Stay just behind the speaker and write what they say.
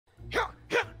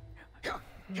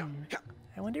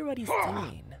I wonder what he's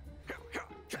doing.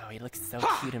 Oh, he looks so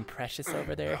cute and precious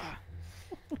over there.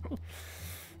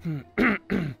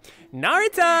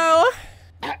 Naruto!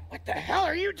 What the hell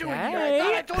are you doing here? Hey. I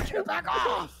thought I told you to back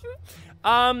off.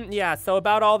 Yeah, so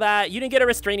about all that, you didn't get a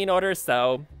restraining order,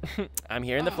 so I'm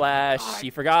here in the flesh. God.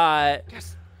 You forgot.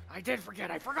 Yes, I did forget.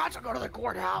 I forgot to go to the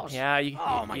courthouse. Yeah,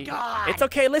 Oh my God. It's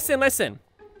okay, listen.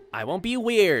 I won't be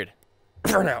weird.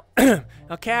 For now.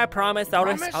 Okay, I promise. I'll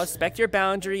respect your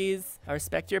boundaries. I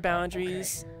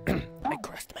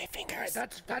crossed my fingers.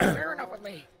 That's fair enough with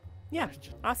me. Yeah,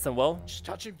 awesome. Well, Just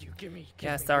touch him. You give me.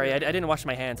 yeah, sorry. I didn't wash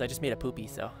my hands. I just made a poopy,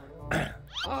 so.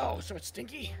 Oh, so it's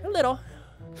stinky? A little.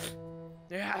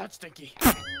 Yeah, that's stinky.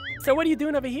 So what are you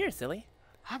doing over here, silly?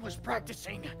 I was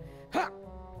practicing. Huh.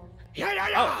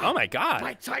 Yeah. Oh my God.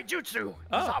 My taijutsu. Oh.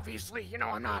 Obviously,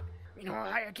 I'm not.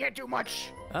 I can't do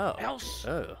much else.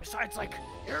 Oh. Besides, like,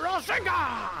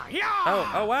 Hirosenga! Yeah!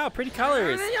 Oh wow, pretty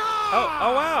colors. Yeah!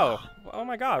 Oh wow. Oh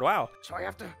my God, wow. So I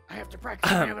have to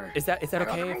practice my other. Is that my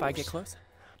okay other if I moves. get close?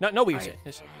 No weird I-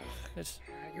 shit.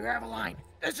 You have a line.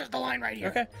 This is the line right here.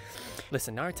 Okay.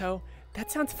 Listen, Naruto,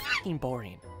 that sounds fucking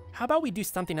boring. How about we do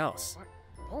something else? What?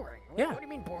 Boring? Yeah. What do you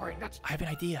mean boring? I have an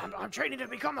idea. I'm training to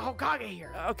become the Hokage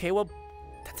here. Okay, well,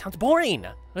 that sounds boring.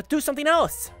 Let's do something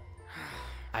else.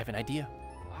 I have an idea.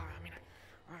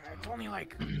 It's only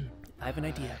like I have an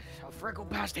idea. a freckle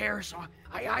past hair, so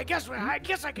I guess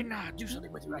I can do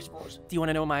something with you, I suppose. Do you want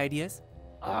to know what my idea is?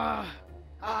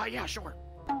 Yeah, sure.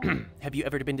 Have you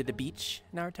ever been to the beach,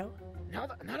 Naruto? Now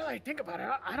that I think about it,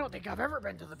 I don't think I've ever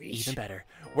been to the beach. Even better.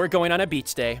 We're going on a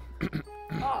beach day.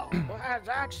 Oh, well, that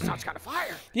actually sounds kind of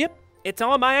fire. Yep, it's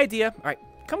all my idea. All right,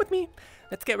 come with me.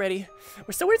 Let's get ready.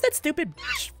 So where's that stupid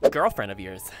girlfriend of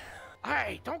yours?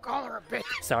 Hey, don't call her a bitch.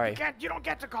 Sorry. You don't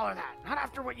get to call her that. Not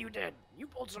after what you did. You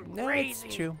pulled some No, crazy.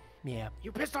 it's true. Yeah.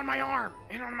 You pissed on my arm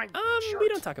and on my shirt. We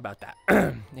don't talk about that.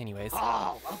 Anyways.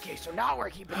 Oh, okay. So now we're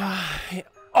keeping. Oh,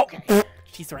 Okay.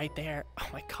 she's right there. Oh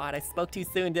my God, I spoke too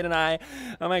soon, didn't I?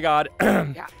 Oh my God.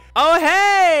 Yeah. Oh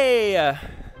hey!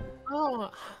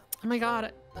 Oh my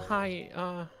God. Hi.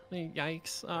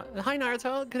 Yikes. Hi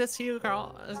Naruto. Good to see you,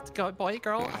 girl. Boy,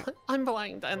 girl. I'm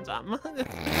blind and dumb.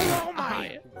 Hello, my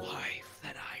Hi. wife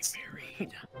that I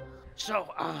married. So,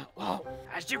 well,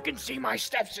 as you can see, my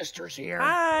stepsister's here.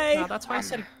 Hi. No, that's why I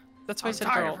said. That's why I I'm said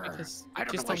tired girl of her. because I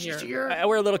don't she's know why still she's here. here.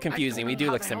 We're a little I don't confusing. We know do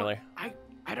how look the similar. hell-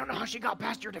 I don't know how she got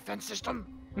past your defense system.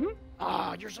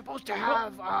 Hmm? You're supposed to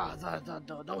have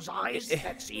those eyes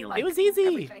that see like It was easy.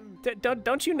 everything.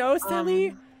 Don't you know,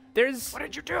 silly? There's What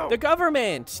did you do? the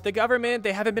government. The government,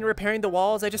 they haven't been repairing the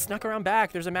walls. I just snuck around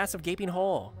back. There's a massive gaping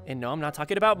hole. And no, I'm not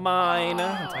talking about mine.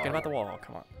 I'm talking about the wall.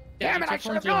 Come on. Yeah, Damn you it, I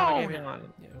definitely should've do have a known. gaming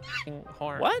on, you fucking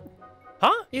whore. What?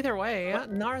 Huh? Either way, What'd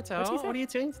he Naruto, say? what are you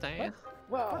doing today?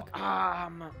 Well,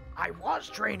 I was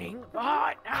training,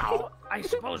 but now I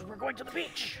suppose we're going to the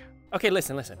beach. Okay,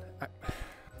 listen.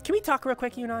 Can we talk real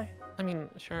quick, you and I? I mean,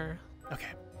 sure. Okay.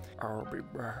 I'll be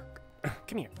back.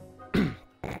 Come here.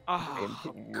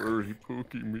 Where he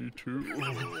poking me too?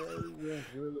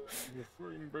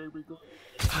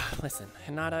 Listen,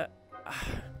 Hinata,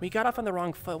 we got off on the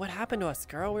wrong foot. What happened to us,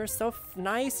 girl? We were so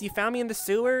nice. You found me in the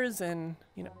sewers, and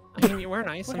I mean, you were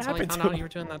nice What until I happened found to out him? you were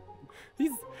doing that.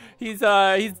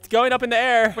 he's going up in the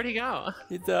air. Where'd he go?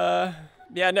 He's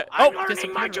yeah, no. I'm Oh,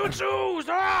 learning my jutsus! no,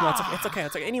 Ah! it's okay.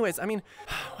 Anyways, I mean,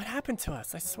 what happened to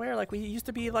us? I swear, like we used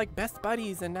to be like best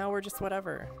buddies, and now we're just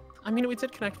whatever. I mean, we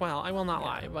did connect well, I will not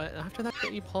lie, but after that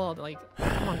you pulled, like,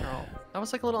 come on, girl. That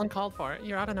was like a little uncalled for.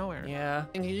 You're out of nowhere. Yeah.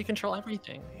 And you control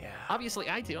everything. Yeah. Obviously,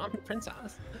 I do. I'm a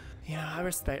princess. Yeah, I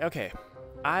respect. Okay,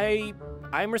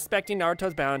 I'm respecting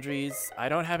Naruto's boundaries. I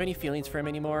don't have any feelings for him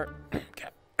anymore.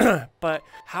 Okay. But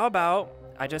how about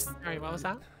I just? Sorry, what was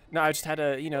that? No, I just had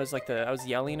to. It was like I was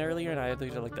yelling earlier, and I had to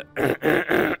do like the.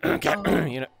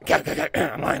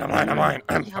 I'm lying.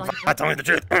 I'm telling the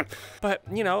truth. But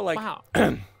like. Wow.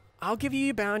 I'll give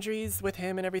you boundaries with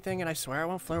him and everything, and I swear I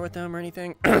won't flirt with him or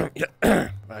anything.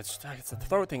 It's the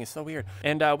throat thing is so weird.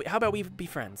 And how about we be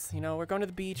friends? We're going to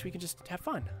the beach. We can just have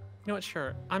fun. You know what?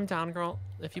 Sure. I'm down, girl.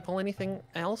 If you pull anything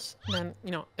else, then,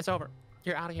 it's over.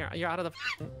 You're out of here. You're out of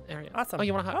the area. Awesome. Oh,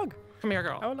 you want a hug? Come here,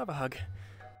 girl. I would love a hug.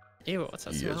 Ew, what's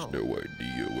that He smell? has no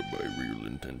idea what my real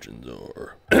intentions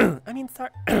are. I mean, sorry.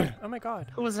 Oh my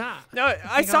God. Who was that? No,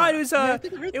 I saw it. It was I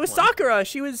think I heard it was one. Sakura.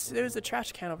 There was a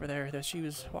trash can over there that she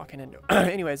was walking into.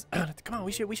 Anyways, come on.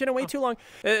 We shouldn't wait too long.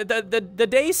 The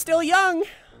day's still young.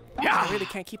 Yeah. I really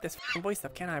can't keep this f***ing voice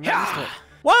up, can I? I'm not used to it.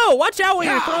 Whoa! Watch out when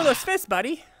you're throwing those fists,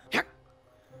 buddy.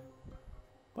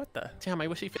 What the? Damn, I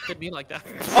wish he fitted me like that.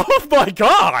 Oh my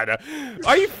god!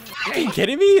 Are you fucking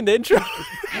kidding me in the intro?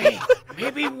 Hey,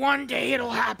 maybe one day it'll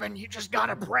happen. You just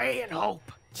gotta pray and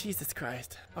hope. Jesus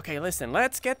Christ. Okay, listen,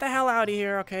 let's get the hell out of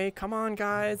here, okay? Come on,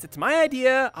 guys. It's my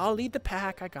idea. I'll lead the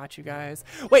pack. I got you guys.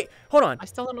 Wait, hold on. I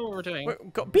still don't know what we're doing.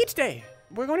 Beach day.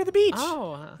 We're going to the beach.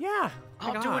 Oh. Yeah.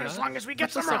 I'll do it as long as we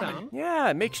get some ramen.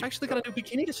 Yeah, make sure. I actually got a new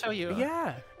bikini to show you.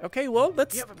 Yeah. Okay, well,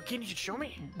 let's. You have a bikini to show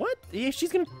me? What? Yeah,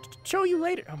 she's gonna show you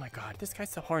later. Oh my god, this guy's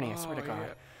so horny, I swear to god.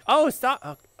 yeah. Oh,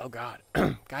 stop. Oh god.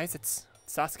 Guys, it's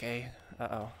Sasuke.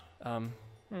 Uh-oh.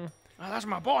 Oh, that's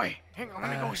my boy. Hang on,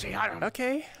 let me go say hi to him.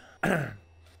 Okay.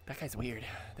 That guy's weird.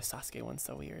 The Sasuke one's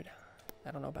so weird.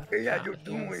 I don't know about it. Yeah, you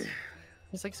doing?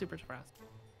 He's like super depressed.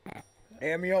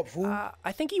 Hand me up, fool.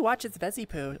 I think he watches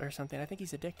Vesipoo or something. I think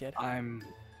he's addicted. I'm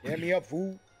Hand me up,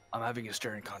 fool. having a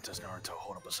staring contest, Naruto.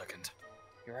 Hold up a second.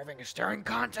 You're having a staring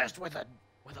contest with a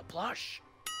plush?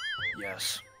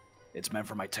 Yes. It's meant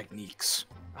for my techniques.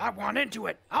 I want into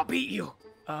it. I'll beat you.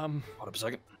 Hold up a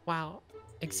second. Wow.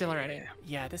 Exhilarating.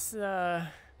 Yeah, this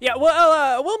yeah,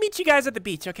 well, we'll meet you guys at the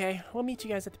beach, okay? We'll meet you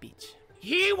guys at the beach.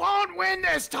 He won't win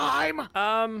this time.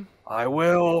 I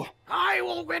will. I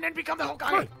will win and become the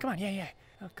Hokage. Come on, yeah.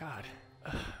 Oh god.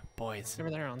 Boys. Over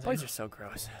there on Boys are so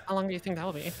gross. How long do you think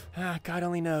that'll be? God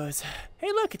only knows. Hey,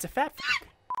 look, it's a fat fuck.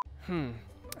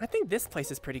 I think this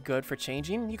place is pretty good for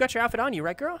changing. You got your outfit on you,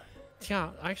 right, girl? Yeah,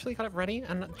 I actually got it ready,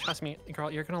 and trust me, girl,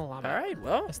 you're gonna love it. All right,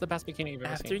 well, It's the best bikini you've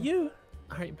ever after seen. you.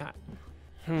 All right, Pat.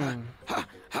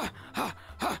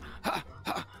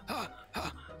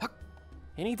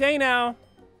 Any day now.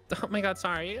 Oh my god,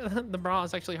 sorry. The bra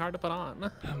is actually hard to put on.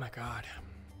 Oh my god.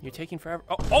 You're taking forever.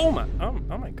 Oh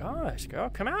my gosh, girl,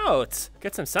 come out.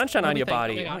 Get some sunshine on your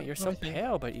body. Oh, you're so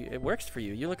pale, but it works for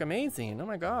you. You look amazing. Oh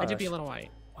my gosh. I do be a little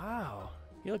white. Wow.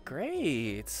 You look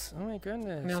great. Oh my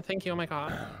goodness. No, thank you. Oh my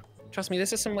god. Trust me,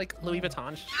 this is some like Louis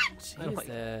Vuitton. Like,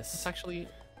 Jesus. it's actually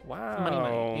Wow.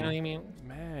 money. You know what I mean?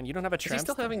 Man, you don't have a Is he tramp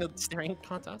still stamp? having a staring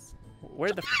contest?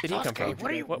 Where the f did he come from?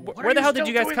 What are you, Where the hell did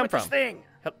you guys come from? Thing?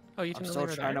 Oh, you I'm didn't know still they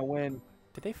were trying there? to win.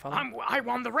 Did they follow? I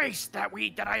won the race that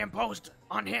I imposed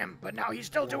on him, but now he's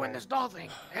still doing this doll thing.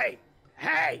 Hey.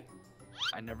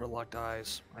 I never locked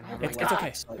eyes. I never It's locked okay.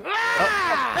 eyes.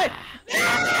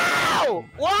 No!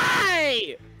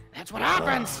 Why? That's what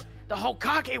happens. The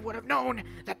Hokage would have known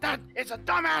that is a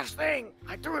dumbass thing.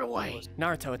 I threw it away.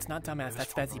 Naruto, it's not dumbass.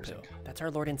 That's fun Vesipoo. music. That's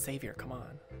our Lord and Savior. Come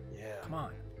on. Yeah. Come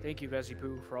on. Thank you,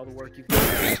 Vesipoo, for all the work you've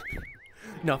done.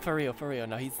 No, for real.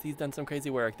 No, he's done some crazy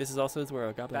work. This is also his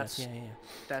work. God bless. That's- Yeah.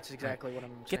 That's exactly what I'm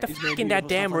saying. Get the He's fuck made in me that able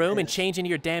to damn stuff like room and this. change into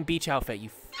your damn beach outfit, you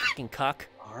fucking cuck.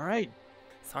 All right.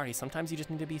 Sorry, sometimes you just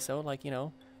need to be so, like, you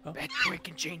know. Oh, Bet boy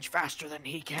can change faster than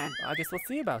he can. I guess we'll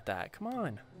see about that. Come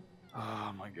on.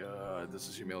 Oh my god, this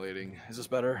is humiliating. Is this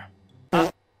better?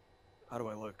 How do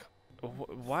I look?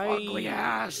 Why? Ugly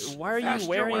ass. Why are you vest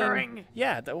you're wearing?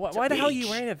 Yeah. Why the hell are you beach.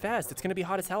 wearing a vest? It's gonna be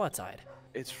hot as hell outside.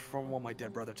 It's from what my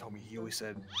dead brother told me. He always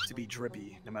said to be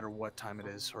drippy no matter what time it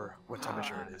is or what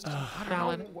temperature it is. I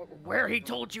don't know where he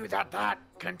told you that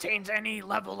contains any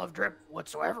level of drip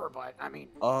whatsoever, but I mean,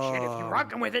 shit, if you're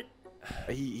rocking with it.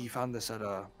 He found this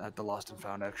at the Lost and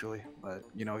Found actually, but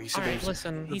you know he said Alright,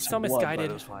 listen. He's some so blood, but misguided.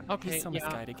 it was fine. Okay, He's so yeah.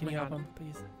 misguided. Can Oh you my help God. him,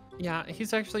 please? Yeah,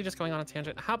 he's actually just going on a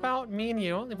tangent. How about me and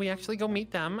you? We actually go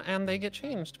meet them and they get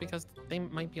changed because they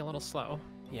might be a little slow.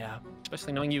 Yeah.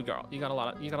 Especially knowing you, girl. You got a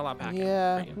lot back.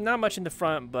 Yeah. Not much in the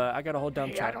front, but I got a whole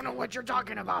dump Hey, truck. I don't know what you're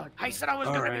talking about. I said I was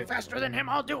gonna be Alright. faster than him.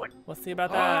 I'll do it. We'll see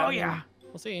about that. Oh yeah.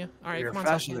 We'll see. All right, You're come on.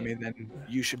 faster Sasuke. than me, then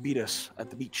you should beat us at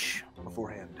the beach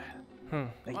beforehand. Thank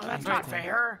Well, you. that's not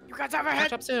fair. You guys have a Catch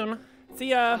head. up soon. See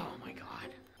ya. Oh my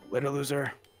god. Later,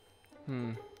 loser.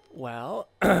 Well,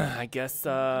 I guess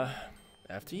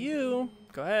after you.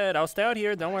 Go ahead. I'll stay out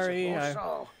here. Don't worry. Suppose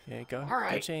so. There you go. All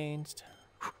right. Get changed.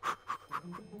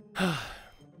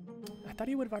 I thought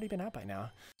he would have already been out by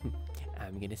now.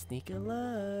 I'm gonna sneak a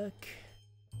look.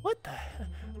 What the?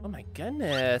 Oh my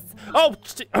goodness. Oh.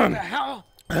 What the hell?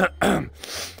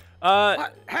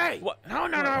 What? Hey! What?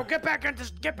 No! Get back in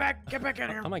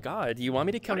here! Oh my God. You want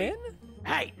me to come in?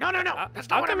 Hey! No! That's I'll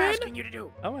not what I'm come in. asking you to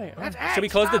do. Oh my. That's- Should hey, we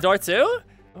close the stop. door too?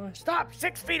 Stop!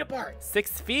 6 feet apart.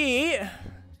 6 feet.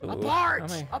 Ooh, Apart. oh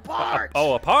my- Apart.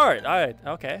 Oh, apart. All right.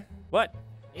 Okay. What?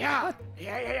 Yeah.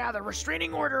 The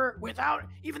restraining order without,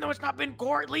 even though it's not been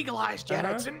court legalized yet,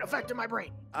 Uh-huh. it's in effect in my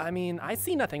brain. I mean, I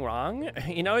see nothing wrong.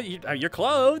 You know, you're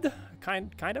clothed.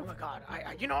 Kind Oh of. my god!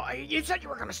 You said you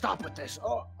were gonna stop with this.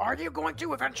 Oh, are you going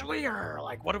to eventually, or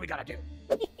like, what do we gotta do?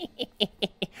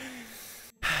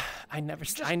 I never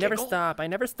giggle? stop. I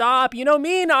never stop. You know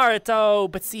me, Naruto.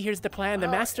 But see, here's the plan. The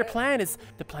master plan is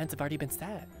the plans have already been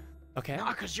set. Okay. Nah,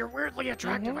 because you're weirdly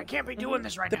attractive. I can't be doing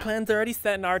this right The now. plan's already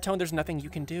set, Naruto, and there's nothing you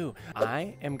can do.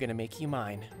 I am gonna make you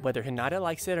mine, whether Hinata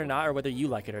likes it or not, or whether you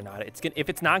like it or not. If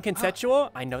it's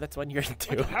non-consensual, I know that's what you're gonna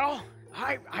do. What the hell?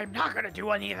 I'm not gonna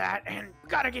do any of that, and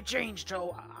gotta get changed,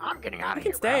 so I'm getting out You of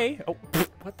can here. stay. Oh,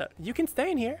 what the? You can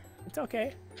stay in here. It's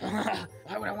okay.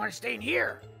 Why would I want to stay in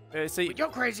here? So With your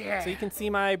crazy ass. you can see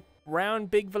my round,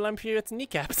 big, voluptuous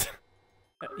kneecaps.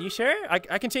 You sure? I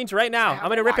can change right now. have I'm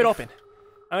gonna a rip it wife. open.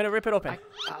 I'm gonna rip it open.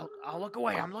 I'll look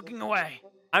away. I'm looking away.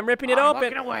 I'm ripping it I'm open.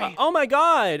 looking away. Oh my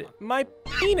god, my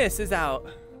penis is out.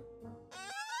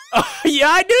 Oh, yeah,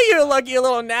 I knew you were lucky, you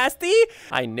little nasty.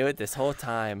 I knew it this whole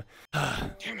time.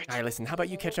 Damn it. All right, listen, how about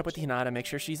you catch up with Hinata, make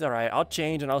sure she's all right. I'll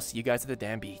change and I'll see you guys at the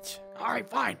damn beach. All right,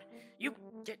 fine. You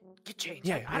get changed.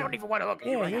 Yeah, I don't even want to look at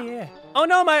you right now. Yeah. Oh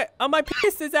no, my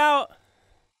penis is out.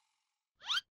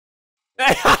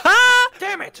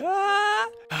 Damn it.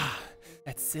 Ah,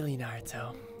 that's silly,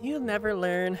 Naruto. You'll never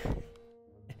learn.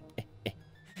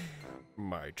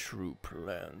 My true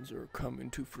plans are coming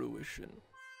to fruition.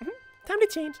 Time to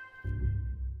change.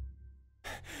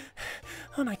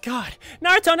 Oh my god.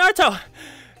 Naruto!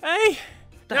 Hey!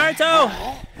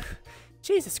 Naruto!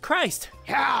 Jesus Christ.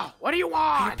 Yeah, what do you Your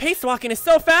want? pace walking is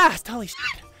so fast. Holy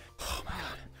shit. Oh my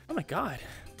god. Oh my god.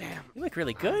 Damn. You look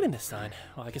really good in the sun.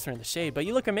 Well, I guess we're in the shade, but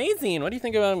you look amazing. What do you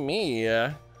think about me?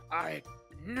 You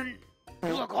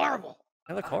look horrible.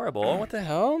 I look horrible. What the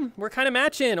hell? We're kind of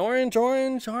matching. Orange,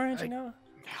 you know?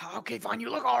 Okay, fine. You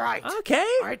look all right. Okay.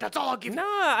 All right, that's all I'll give you. Nah,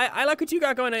 I like what you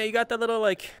got going on. You got the little,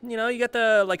 like, you know, you got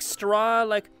the, like, straw,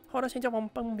 like, you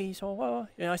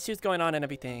know, shit's going on and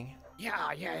everything.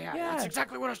 Yeah. Yeah. That's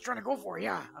exactly what I was trying to go for.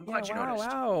 Yeah, I'm glad you noticed.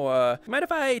 Wow. Mind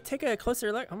if I take a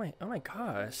closer look? Oh my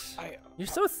gosh. I- You're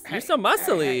so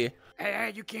muscly.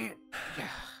 Hey, you can't. Yeah,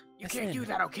 you can't do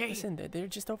that, okay? Listen, they're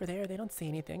just over there. They don't see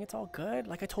anything. It's all good.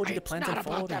 Like I told you, the It's plan's not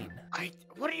about unfolding. them.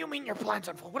 What do you mean your plans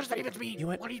unfold? What does that even mean?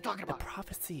 What are you talking The about?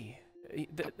 prophecy.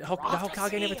 The Hokage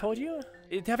prophecy? never told you?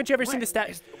 Haven't you ever seen the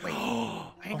stat? Wait,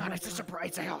 hang on. Is this a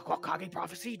Hokage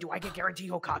prophecy? Do I get guaranteed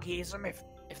Hokageism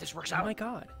if this works Oh out? my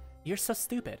god. You're so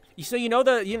stupid. So you know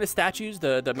the statues,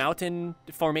 the mountain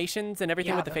formations and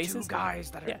everything Yeah, with the faces? two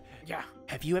guys that are. Yeah.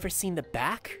 Have you ever seen the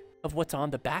back of what's on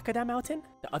the back of that mountain?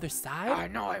 The other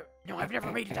side? No, I've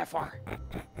never made it that far.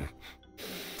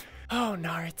 Oh,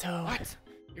 Naruto. What?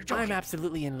 You're joking. I'm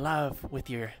absolutely in love with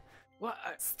your What?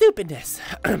 stupidness.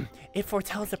 It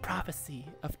foretells a prophecy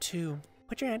of two.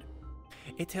 Put your hand.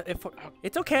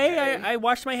 It's okay. I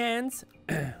washed my hands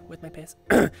with my piss.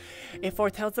 It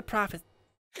foretells a prophecy.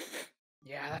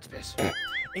 Yeah, that's piss.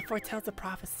 It foretells a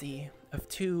prophecy of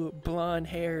two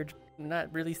blonde-haired,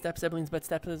 not really step-siblings, but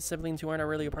step-siblings who aren't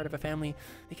really a part of a family.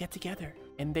 They get together,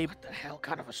 and they... What the hell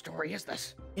kind of a story is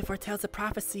this? It foretells a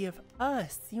prophecy of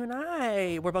us, you and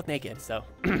I. We're both naked, so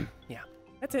yeah,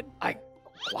 that's it.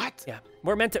 What? Yeah,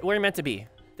 we're meant to be.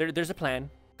 There's a plan.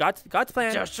 God's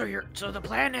plan. So the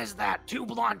plan is that two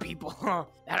blonde people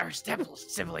that are step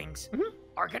siblings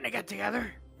are gonna get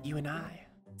together. You and I,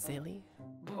 silly.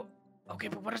 But, okay,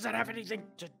 but what does that have anything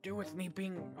to do with me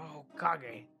being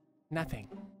Hokage? Nothing.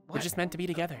 We're What? just meant to be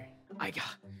together. No,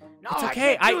 It's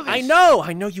okay. I can't do I this.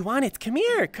 know you want it. Come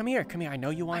here. I know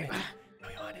you want it.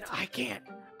 I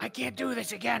can't do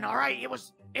this again. All right, it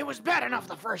was bad enough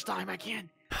the first time. I can't.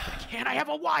 I have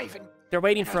a wife and. They're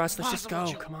waiting for us. Let's just Possible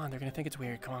go. chil- Come on. They're gonna think it's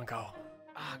weird. Come on, go.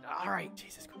 All right.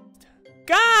 Jesus Christ.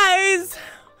 Guys,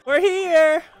 we're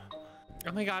here.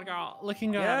 Oh my god, girl,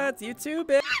 looking good. Yeah, it's you too,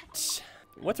 bitch.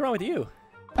 What's wrong with you?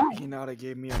 Hinata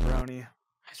gave me a brownie.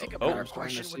 I think a Oh. better I'm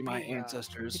starting question to see would my be.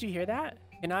 ancestors. Did you hear that?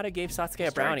 Hinata gave Sasuke a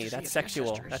Starting brownie. to see That's his sexual.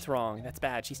 ancestors. That's wrong. That's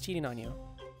bad. She's cheating on you.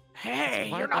 Hey,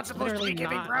 What? you're not That's supposed to be literally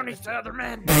giving not- brownies to other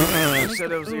men. You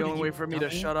said it was the Ooh, only did way you for me to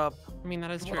dummy? shut up. I mean,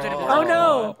 that is true. Oh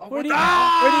no! Where'd he go?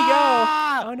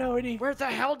 Oh no! Where'd he? Where the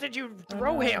hell did you Oh,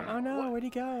 throw no. him? Oh no! Where'd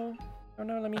he go? Oh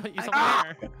no! Let me. You saw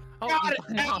there.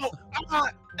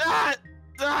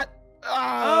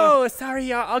 Oh,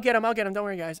 sorry. I'll get him. Don't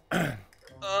worry, guys.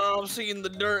 I'm seeing the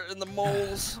dirt and the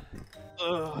moles.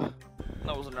 Ugh.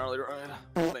 That was an early ride.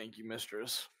 Thank you,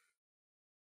 mistress.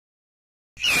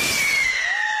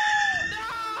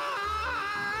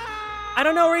 I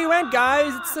don't know where he went,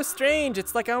 guys. It's so strange.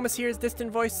 It's like I almost hear his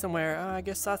distant voice somewhere. I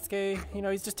guess Sasuke,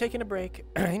 he's just taking a break.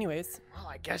 Anyways. Well,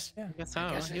 I guess. Yeah. I guess so.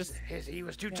 I guess He was, he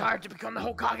was too tired to become the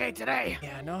Hokage today.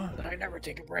 Yeah, no. But I never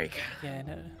take a break. Yeah,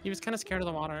 no. he was kind of scared of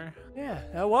the water. Yeah.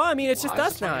 Well, I mean, it's just Well, I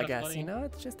us just now, I wanted to guess. buddy.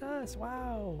 It's just us.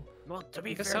 Wow. Well, to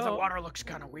be I guess fair, the so. water looks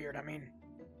kind of weird. I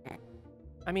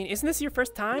mean, Isn't this your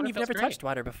first time? Water You've feels never great. touched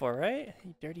water before, right?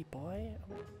 You dirty boy.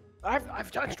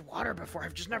 I've touched water before.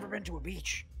 I've just never been to a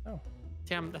beach. Oh.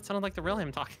 Damn, that sounded like the real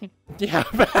him talking. Yeah,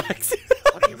 Max.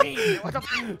 What do you mean? What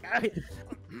the?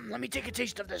 Let me take a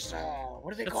taste of this.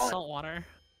 What do they It's call it? salt water.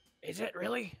 Is it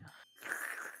really?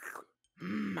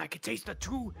 I could taste the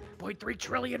 2.3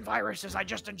 trillion viruses I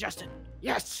just ingested.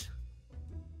 Yes.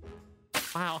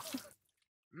 Wow.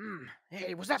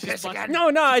 Hey, was that Just piss bust- again? No,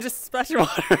 I just splashed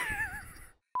water.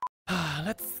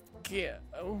 Let's get...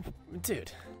 Oh,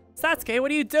 dude. Sasuke,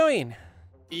 what are you doing?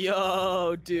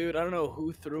 Yo, dude, I don't know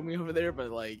who threw me over there,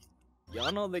 but like,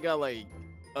 y'all know they got like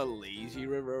a lazy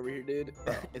river over here, dude.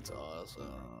 It's awesome.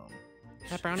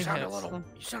 That brownie You sound hits.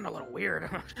 you sound a little weird.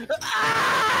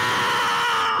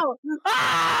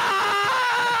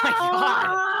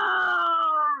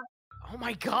 Oh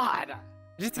my god!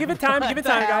 Just give it time, give it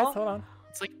time, guys. Hold on.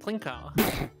 It's like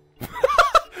Plinko.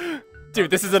 Dude,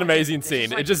 this is an amazing This is scene.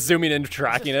 like- It's just zooming in,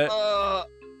 tracking it. Uh,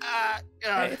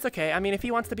 Hey, it's okay. I mean, if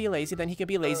he wants to be lazy, then he can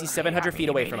be lazy 700 feet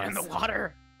away from in us. the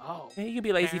water. Oh. Yeah, he can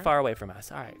be lazy Fair. far away from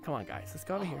us. All right, come on, guys. Let's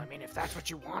go over I here. mean, if that's what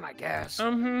you want, I guess.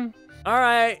 All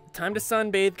right, time to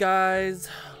sunbathe, guys.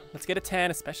 Let's get a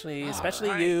tan, especially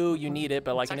Alright. you. You need it,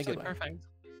 but like It's in a actually good way. perfect.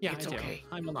 Yeah, It's I do. okay.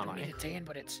 I will I not don't need lie. a tan,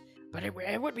 but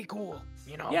it would be cool,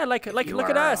 you know. Yeah, like you look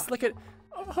at are, us. Look at.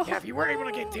 Yeah, if you were able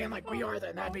to get tan like we are,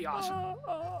 then that'd be awesome.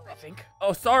 I think.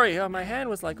 Oh, sorry. My hand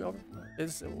was like, oh,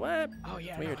 is what? Oh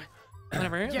yeah. Weird.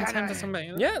 Whatever. Yeah, It's time to no,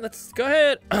 sunbathe. Yeah, let's go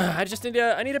ahead. I just need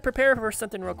to. I need to prepare for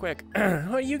something real quick.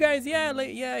 Oh, you guys, yeah,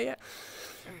 yeah.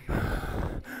 I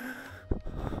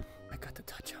got to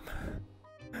touch him.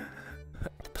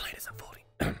 The plane is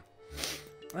unfolding.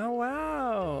 Oh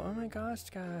wow! Oh my gosh,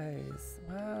 guys!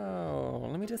 Wow!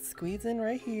 Let me just squeeze in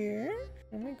right here.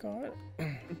 Oh my god!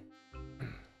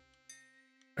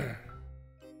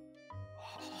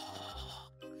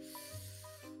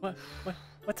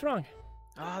 What's wrong?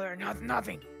 Oh, there's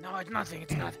nothing. No, it's nothing.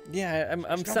 It's nothing. Yeah, I'm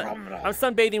There's no problem at all. I'm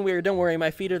sunbathing weird. Don't worry,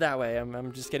 my feet are that way.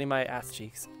 I'm just getting my ass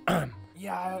cheeks.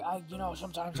 Yeah, I you know,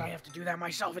 sometimes I have to do that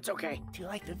myself. It's okay. Do you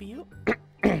like the view?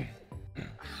 I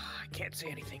can't say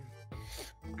anything.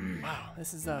 Wow,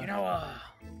 this is You know,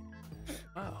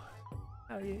 wow.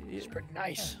 Oh, it's pretty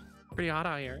nice. Pretty hot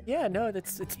out here. yeah, no,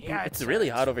 it's Yeah, it's it's, really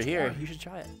it's- hot over it's here. warm. You should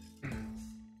try it.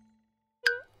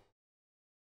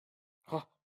 Huh.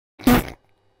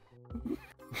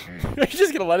 You're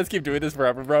just gonna let us keep doing this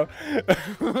forever, bro.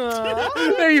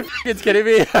 Are you f***ing kidding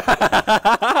me?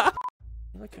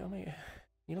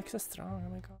 You look so strong. Oh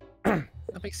my god.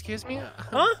 Excuse me?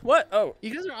 Huh? What? Oh.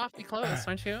 You guys are awfully close,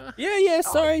 aren't you? Yeah.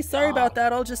 Sorry about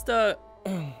that. I'll just I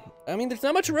mean, there's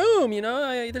not much room, you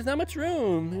know. There's not much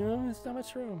room. You know, there's not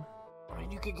much room. I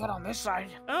mean, you could get on this side.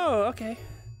 Oh, okay.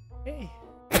 Hey.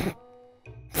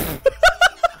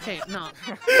 Hey, no.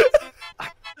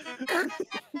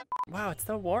 Wow, it's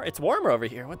so warm. It's warmer over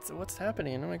here. What's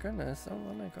happening? Oh my goodness. Oh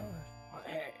my gosh.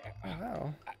 Oh,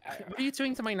 wow. What are you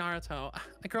doing to my Naruto?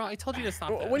 Girl, I told you to stop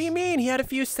this. What do you mean? He had a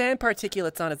few sand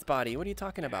particulates on his body. What are you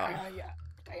talking about?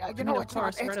 You mean, know, of it's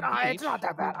course, not, we're it's, at a not, it's beach. not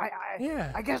that bad.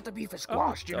 Yeah. I guess the beef is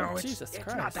squashed, you know. Jesus it's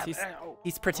Christ. not that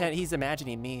He's bad. he's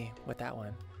imagining me with that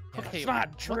one. Okay, It's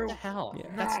not true. What the hell? Yeah.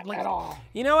 That's Not like, at all.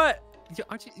 You know what?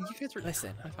 Aren't you guys are.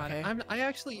 Listen, My God, okay? I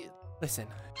actually. Listen.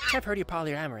 I've heard you're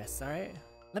polyamorous, all right?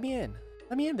 Let me in.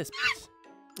 Let me in this bitch.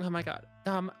 Oh my God.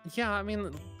 Yeah. I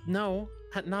mean, no,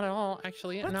 not at all.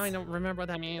 Actually, What? now I don't remember what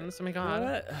that means. Oh my God.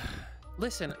 What?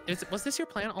 Listen, was this your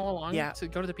plan all along? Yeah. To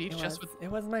go to the beach just with?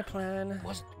 It was my plan.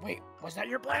 Was that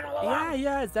your plan all Yeah, along?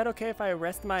 yeah. Is that okay if I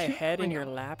rest my head in my your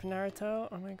lap, Naruto?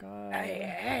 Oh my god.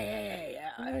 Hey.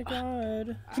 Oh my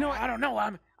god. You know, I don't know.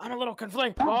 I'm a little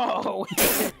conflicted. Oh.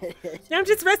 I'm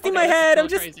just resting my Okay, head.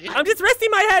 that's I'm a little just resting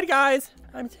my head, guys.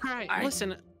 All right,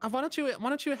 listen. Why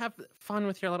don't you have fun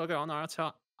with your little girl,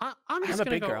 Naruto? I'm just a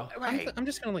gonna big go. girl. I'm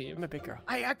just gonna leave. I'm a big girl.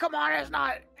 Hey, come on. It's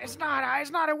not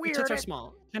a Your weird. tits are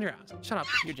small. And your ass. Shut up.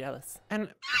 You're jealous. And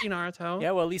you, Naruto.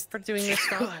 Yeah, well, at least For doing this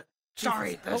stuff.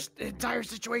 Sorry, the entire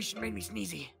situation made me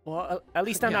sneezy. Well, at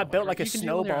least I'm Yeah, not built like a whatever. You can do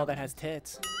it on your snowball own. that has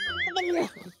tits.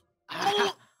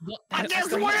 I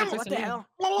guess what the hell?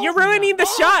 You're ruining the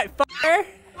shot, fucker.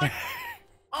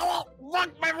 Oh, fuck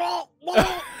my roll!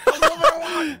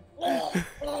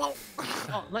 Oh,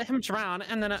 let him drown,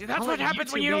 and then See, that's I'll what let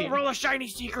happens when two you don't leave. roll a shiny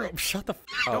secret. Shut the f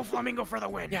Go up. Flamingo for the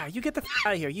win. Yeah, you get the f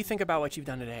out of here. You think about what you've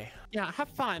done today. Yeah, have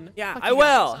fun. Yeah, Fuck I you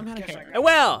will. guys. I'm out of Guess here. I will.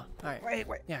 All right.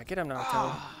 Wait. Yeah, get him,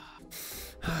 Naruto.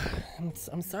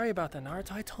 I'm sorry about that,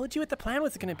 Naruto. I told you what the plan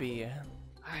was gonna be.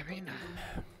 I mean,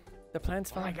 The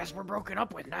plan's well, I falling. guess we're broken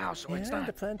up with now, so it's Yeah, not.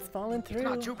 the plan's falling through. It's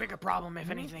not too big a problem if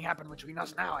anything happened between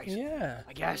us now. Yeah.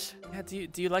 I guess. Yeah.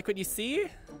 Do you like what you see?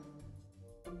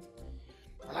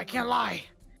 Well, I can't lie.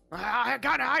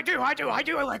 I do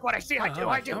like what I see. I do.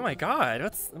 Oh my god.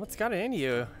 What's got it in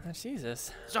you? Oh,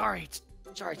 Jesus. Sorry,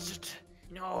 Sorry, it's just,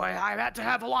 you know, I had to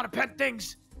have a lot of pet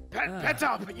things. Pent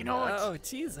up, you know. Oh,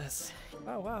 Jesus.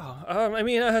 Oh, wow. I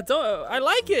mean, I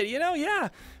like it, you know, yeah.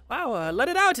 Wow, let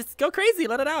it out. Just go crazy.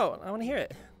 Let it out. I want to hear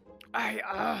it.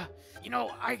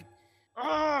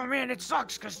 Oh, man, it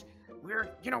sucks because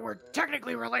we're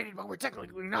technically related, but we're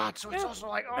technically not, so it's also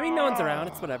like, I mean, no one's around.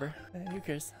 It's whatever. Who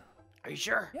cares? Are you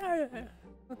sure? Yeah.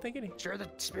 I'm thinking. Sure the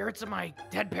spirits of my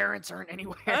dead parents aren't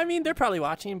anywhere? I mean, they're probably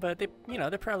watching, but they're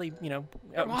probably,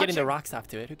 getting the rocks off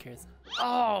to it. Who cares?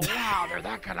 Oh, wow, they're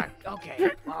that kind of,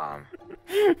 okay.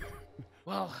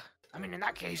 Well, I mean, in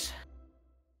that case.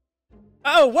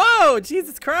 Oh, whoa,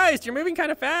 Jesus Christ, you're moving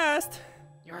kind of fast.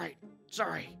 You're right.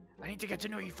 Sorry, I need to get to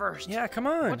know you first. Yeah, come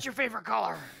on. What's your favorite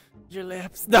color? Your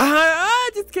lips.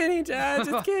 Just kidding, Dad.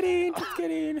 Just kidding. Just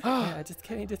kidding. Yeah, just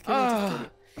kidding. Just kidding.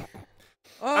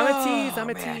 I'm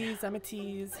a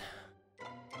tease.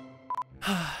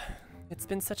 It's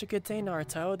been such a good day,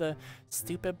 Naruto. The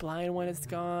stupid blind one is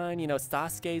gone. You know,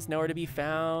 Sasuke's nowhere to be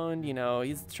found. You know,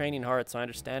 he's training hard, so I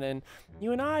understand. And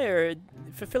you and I are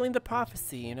fulfilling the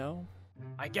prophecy, you know?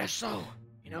 I guess so.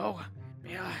 You know?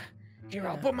 Yeah. Here,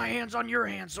 I'll put my hands on your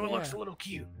hands so it looks a little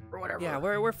cute, or whatever. Yeah,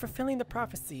 we're fulfilling the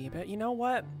prophecy. But you know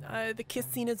what? The kiss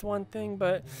scene is one thing,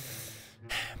 but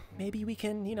maybe we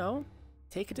can,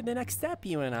 take it to the next step,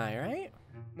 you and I, right?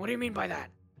 What do you mean by that?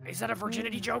 Is that a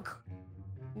virginity joke?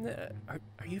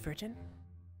 Are you virgin?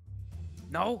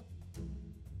 No.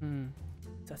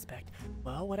 Suspect.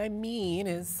 Well, what I mean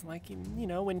is, like,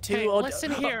 when two Hey, old...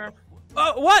 listen here.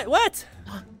 Oh, what?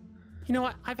 You know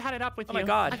what? I've had it up with you. Oh my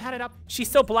God. I've had it up. She's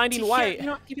so blinding white. You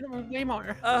know, even way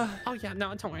more. Oh yeah,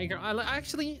 no, don't worry, girl.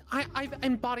 I've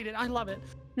embodied it. I love it.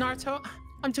 Naruto,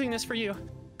 I'm doing this for you.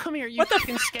 Come here, you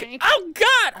fucking skank. Oh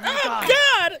God! Oh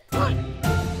God!